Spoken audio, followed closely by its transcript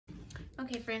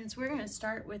Okay friends, we're going to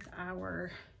start with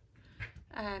our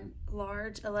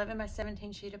large 11 by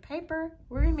 17 sheet of paper.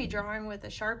 We're going to be drawing with a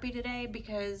Sharpie today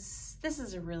because this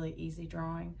is a really easy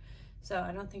drawing. So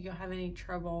I don't think you'll have any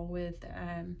trouble with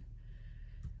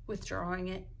drawing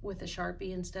it with a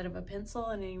Sharpie instead of a pencil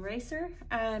and an eraser.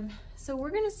 So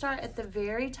we're going to start at the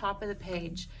very top of the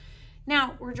page.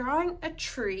 Now we're drawing a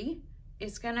tree.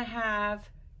 It's going to have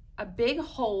a big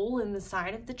hole in the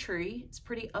side of the tree. It's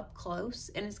pretty up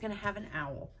close, and it's going to have an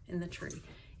owl in the tree.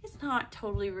 It's not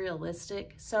totally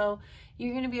realistic, so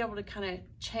you're going to be able to kind of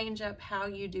change up how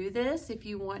you do this if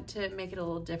you want to make it a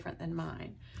little different than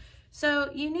mine. So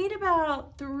you need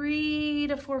about 3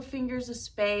 to 4 fingers of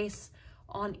space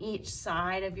on each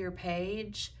side of your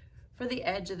page for the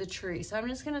edge of the tree. So I'm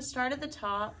just going to start at the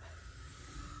top.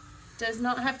 Does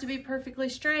not have to be perfectly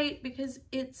straight because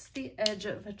it's the edge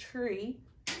of a tree.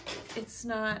 It's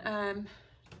not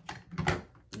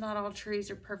all trees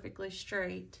are perfectly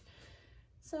straight.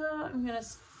 So I'm gonna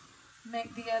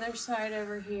make the other side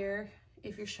over here.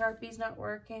 If your Sharpie's not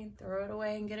working, throw it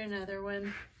away and get another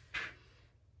one.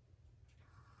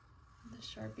 The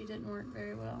Sharpie didn't work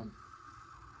very well.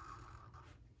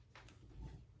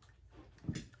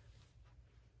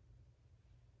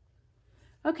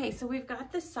 Okay, so we've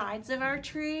got the sides of our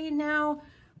tree. Now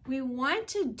we want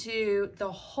to do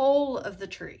the whole of the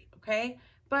tree, okay?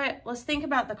 But let's think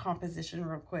about the composition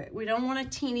real quick. We don't want a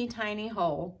teeny tiny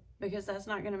hole because that's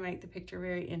not gonna make the picture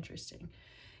very interesting.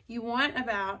 You want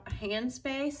about a hand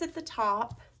space at the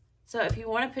top. So if you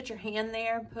wanna put your hand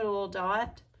there, put a little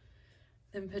dot,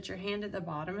 then put your hand at the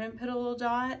bottom and put a little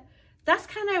dot. That's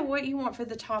kind of what you want for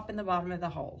the top and the bottom of the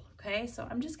hole, okay? So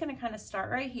I'm just gonna kind of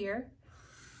start right here.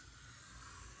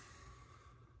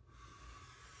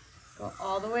 Go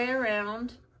all the way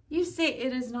around. You see,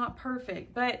 it is not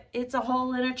perfect, but it's a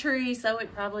hole in a tree, so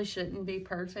it probably shouldn't be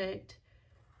perfect.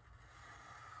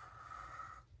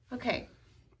 Okay.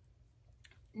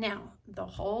 Now, the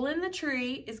hole in the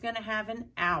tree is going to have an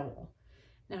owl.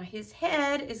 Now, his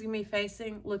head is going to be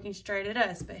facing, looking straight at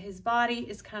us, but his body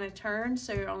is kind of turned,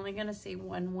 so you're only going to see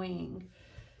one wing.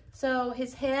 So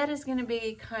his head is going to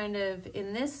be kind of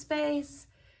in this space.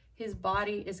 His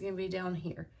body is going to be down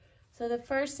here. So the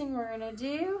first thing we're gonna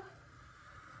do,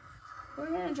 we're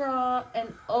gonna draw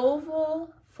an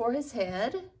oval for his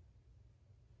head.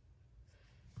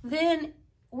 Then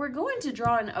we're going to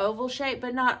draw an oval shape,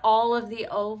 but not all of the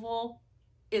oval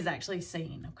is actually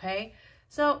seen, okay?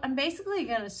 So I'm basically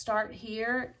gonna start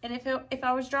here, and if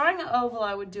I was drawing an oval,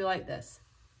 I would do like this.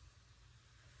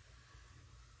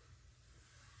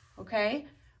 Okay,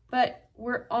 but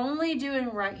we're only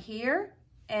doing right here,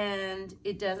 and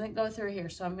it doesn't go through here.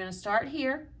 So I'm going to start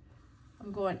here.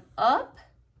 I'm going up.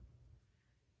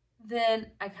 Then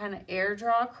I kind of air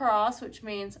draw across, which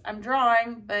means I'm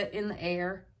drawing, but in the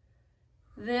air.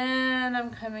 Then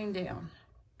I'm coming down,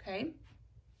 okay?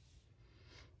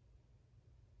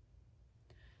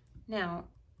 Now,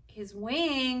 his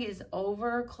wing is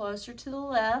over closer to the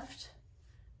left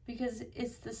because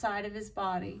it's the side of his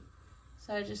body.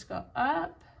 So I just go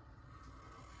up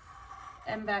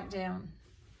and back down.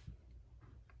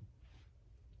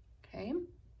 Okay,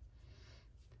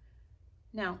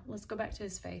 now let's go back to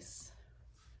his face.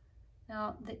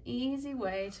 Now the easy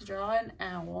way to draw an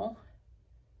owl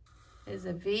is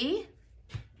a V,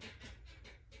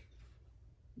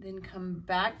 then come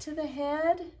back to the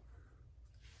head,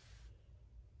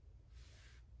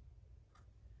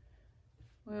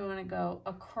 we want to go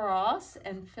across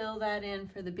and fill that in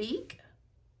for the beak.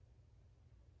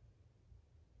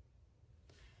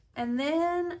 And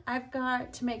then I've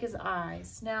got to make his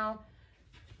eyes. Now,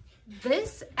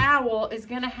 this owl is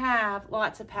going to have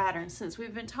lots of patterns. Since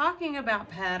we've been talking about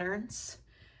patterns,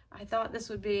 I thought this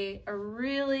would be a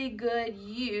really good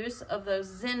use of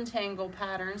those Zentangle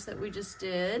patterns that we just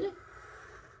did.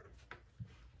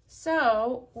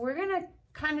 So we're going to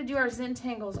kind of do our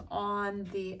Zentangles on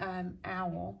the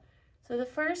owl. So the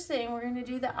first thing, we're going to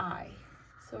do the eye.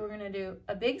 So we're going to do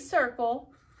a big circle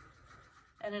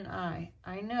and an eye.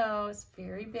 I know, it's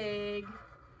very big.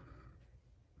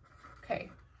 Okay.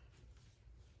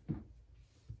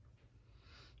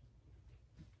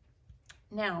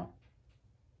 Now,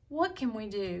 what can we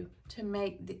do to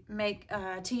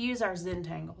to use our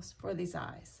Zentangles for these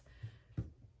eyes?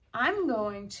 I'm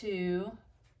going to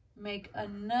make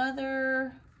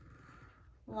another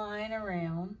line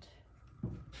around.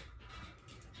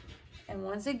 And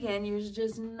once again, yours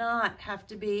does not have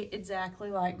to be exactly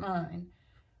like mine.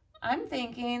 I'm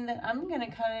thinking that I'm going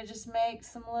to kind of just make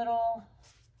some little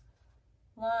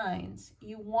lines.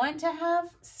 You want to have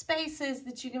spaces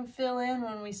that you can fill in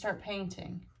when we start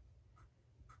painting.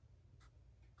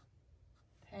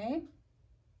 Okay,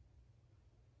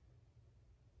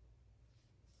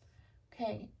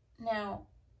 Okay, now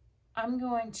I'm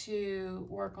going to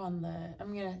work on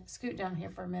I'm going to scoot down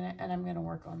here for a minute and I'm going to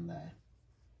work on the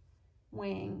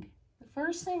wing. The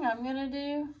first thing I'm going to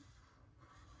do,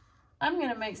 I'm going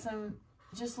to make some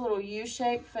just little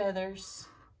U-shaped feathers.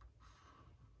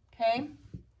 Okay,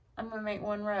 I'm going to make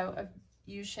one row of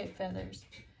U-shaped feathers.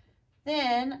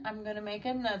 Then I'm going to make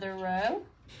another row.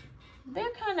 They're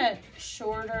kind of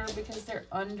shorter because they're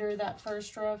under that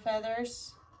first row of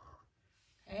feathers.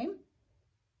 Okay.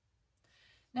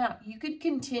 Now, you could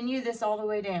continue this all the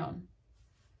way down.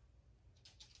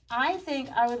 I think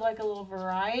I would like a little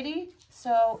variety,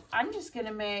 so I'm just going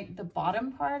to make the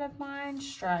bottom part of mine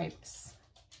stripes.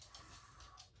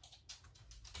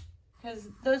 Because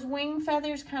those wing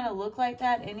feathers kind of look like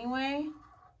that anyway,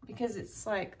 because it's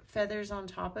like feathers on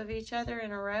top of each other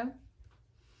in a row.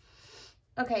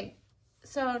 Okay,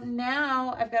 so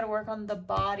now I've got to work on the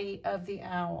body of the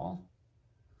owl.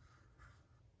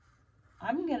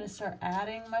 I'm going to start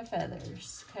adding my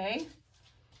feathers, okay?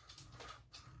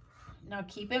 Now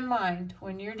keep in mind,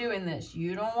 when you're doing this,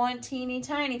 you don't want teeny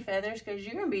tiny feathers because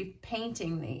you're going to be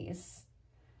painting these,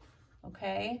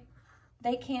 okay?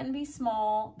 They can be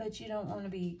small, but you don't want to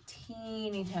be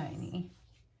teeny tiny.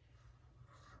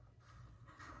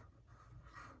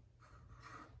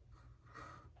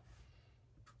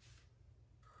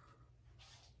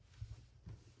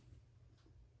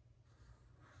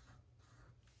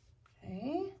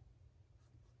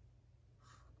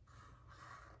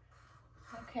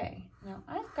 Okay, now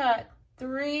I've got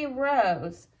 3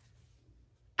 rows.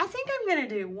 I think I'm going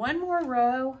to do one more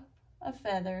row of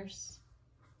feathers.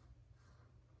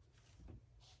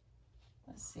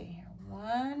 Let's see here,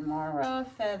 one more row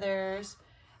of feathers.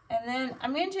 And then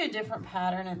I'm going to do a different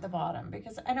pattern at the bottom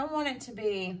because I don't want it to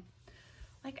be,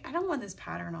 like, I don't want this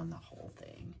pattern on the whole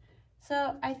thing.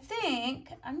 So I think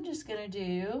I'm just going to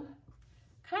do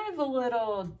kind of a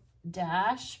little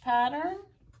dash pattern.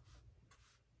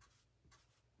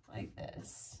 Like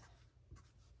this.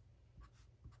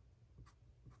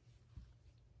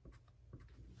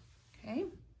 Okay.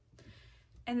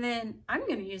 And then I'm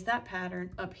going to use that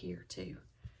pattern up here too.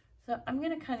 So I'm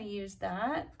going to kind of use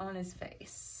that on his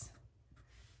face.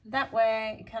 That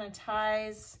way it kind of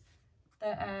ties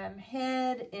the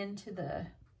head into the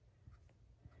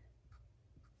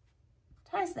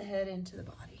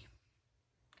body.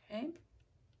 Okay.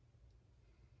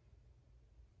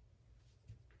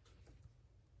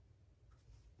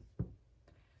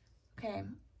 Okay,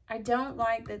 I don't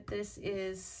like that this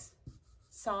is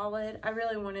solid. I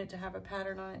really want it to have a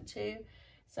pattern on it too.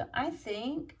 So I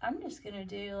think I'm just gonna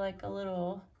do like a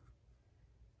little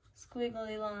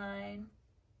squiggly line.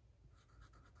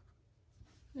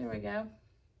 There we go.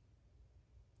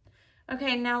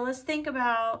 Okay, now let's think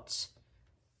about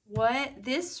what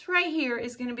this right here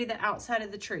is gonna be the outside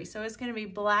of the tree. So it's gonna be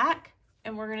black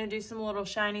and we're gonna do some little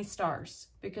shiny stars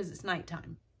because it's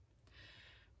nighttime.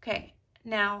 Okay.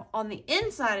 Now, on the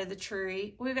inside of the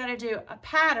tree, we've got to do a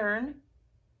pattern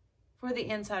for the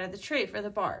inside of the tree, for the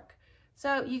bark.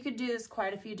 So you could do this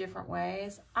quite a few different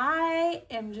ways. I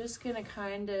am just going to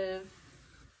kind of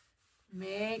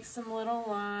make some little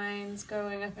lines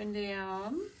going up and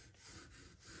down.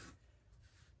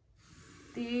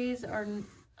 These are,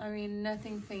 I mean,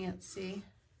 nothing fancy.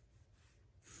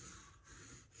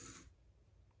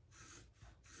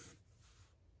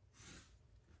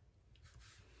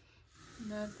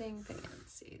 Nothing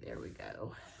fancy. There we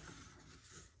go.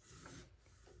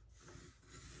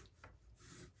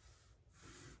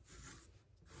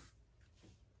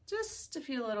 Just a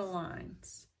few little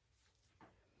lines.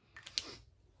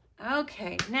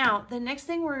 Okay, now the next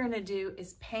thing we're going to do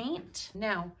is paint.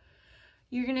 Now,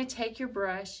 you're going to take your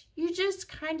brush. You just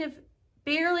kind of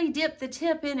barely dip the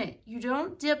tip in it. You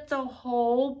don't dip the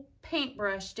whole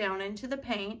paintbrush down into the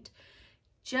paint.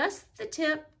 Just the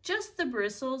tip, just the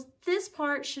bristles. This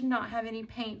part should not have any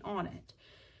paint on it.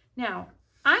 Now,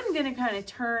 I'm going to kind of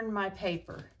turn my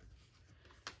paper.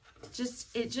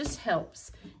 It just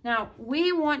helps. Now,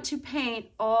 we want to paint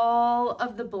all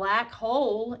of the black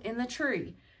hole in the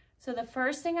tree. So the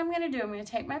first thing I'm going to do, I'm going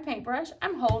to take my paintbrush.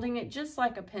 I'm holding it just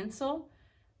like a pencil.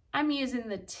 I'm using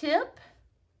the tip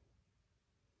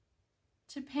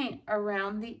to paint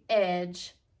around the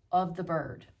edge of the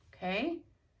bird, okay?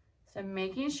 So I'm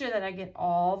making sure that I get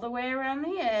all the way around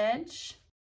the edge.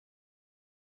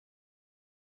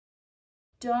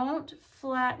 Don't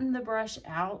flatten the brush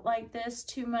out like this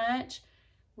too much.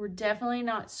 We're definitely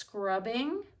not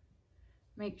scrubbing.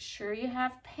 Make sure you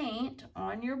have paint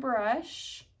on your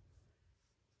brush.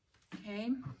 Okay.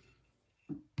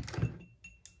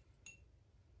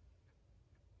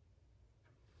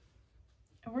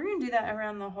 And we're going to do that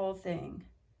around the whole thing.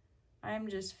 I'm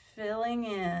just filling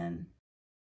in.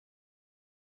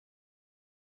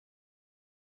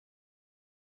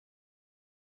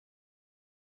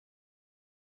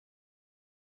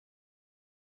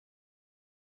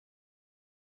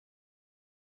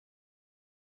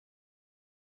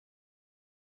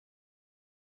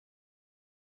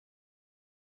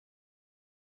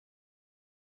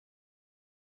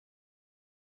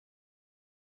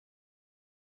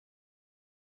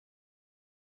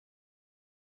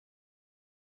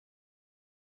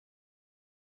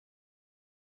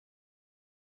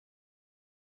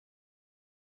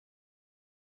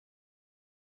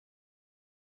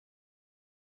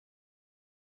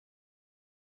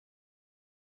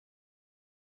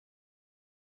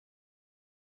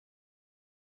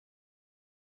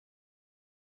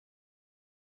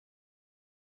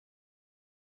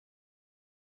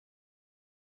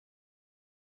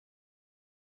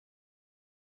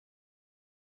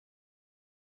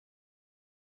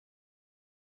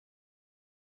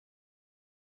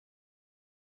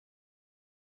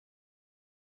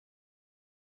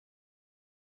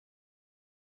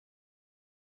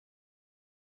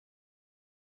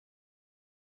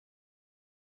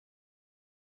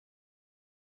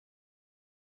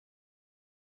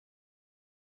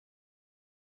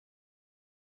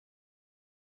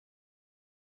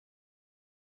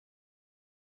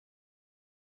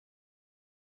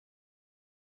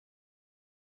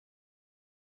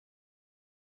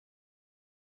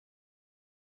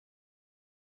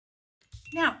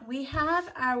 Now we have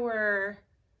our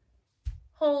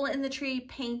hole in the tree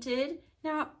painted.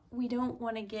 Now we don't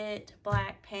want to get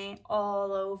black paint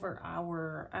all over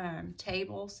our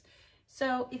tables.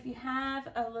 So if you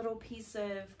have a little piece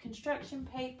of construction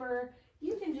paper,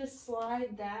 you can just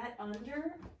slide that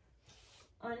under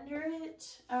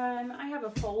it. I have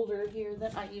a folder here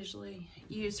that I usually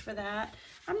use for that.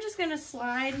 I'm just going to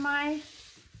slide my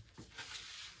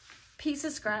piece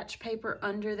of scratch paper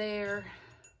under there.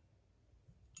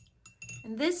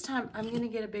 And this time I'm going to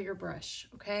get a bigger brush,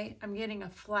 okay? I'm getting a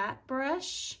flat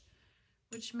brush,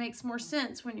 which makes more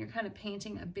sense when you're kind of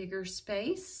painting a bigger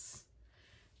space.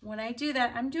 When I do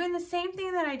that, I'm doing the same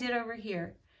thing that I did over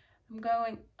here. I'm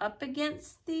going up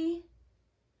against the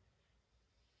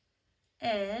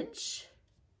edge.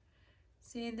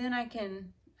 See, then I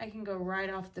can go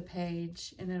right off the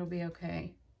page and it'll be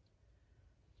okay.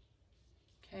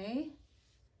 Okay.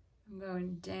 I'm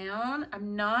going down.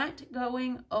 I'm not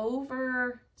going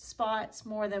over spots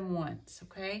more than once,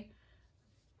 okay?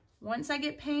 Once I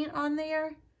get paint on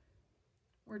there,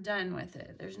 we're done with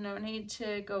it. There's no need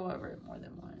to go over it more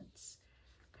than once,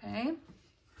 okay?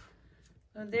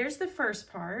 So there's the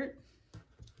first part.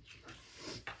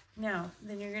 Now,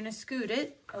 then you're gonna scoot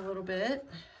it a little bit.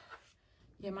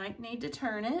 You might need to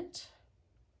turn it.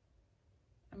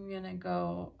 I'm gonna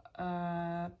go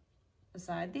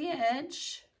beside the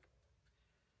edge.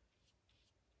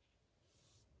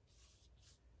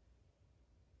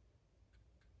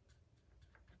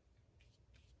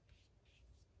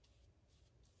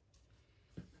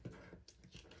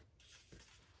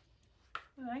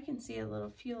 I can see a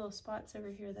few little spots over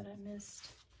here that I missed.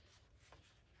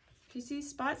 If you see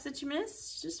spots that you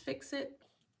missed, just fix it.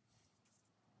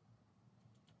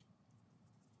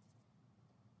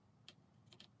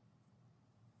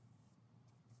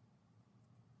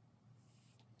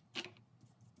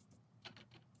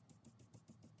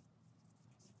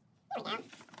 There we go.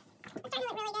 It's starting to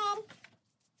look really good.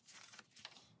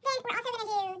 Then we're also going to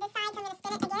do this side, so I'm going to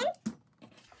spin it again.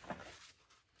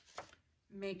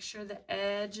 Make sure the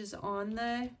edge is on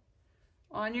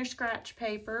your scratch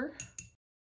paper.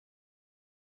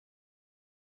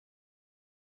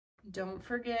 Don't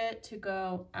forget to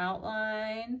go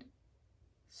outline,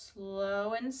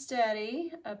 slow and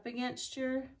steady, up against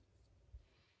the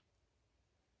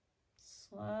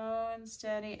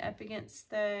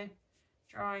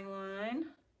drawing line.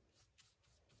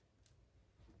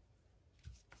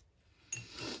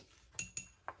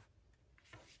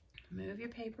 Move your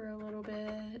paper a little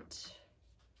bit.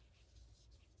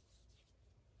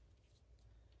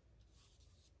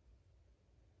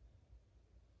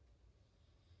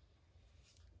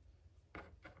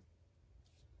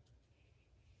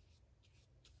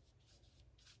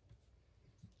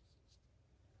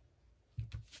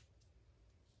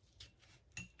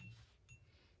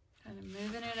 Kind of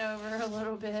moving it over a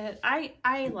little bit. I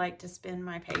like to spin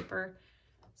my paper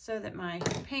so that my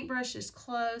paintbrush is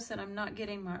close and I'm not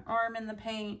getting my arm in the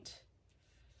paint.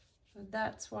 So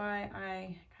that's why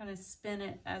I kind of spin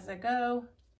it as I go.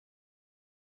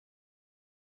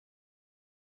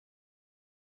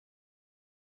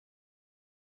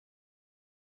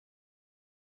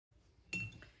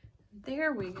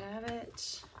 there we have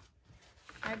it.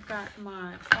 I've got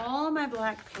all my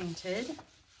black painted,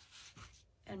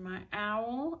 and my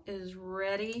owl is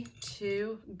ready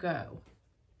to go.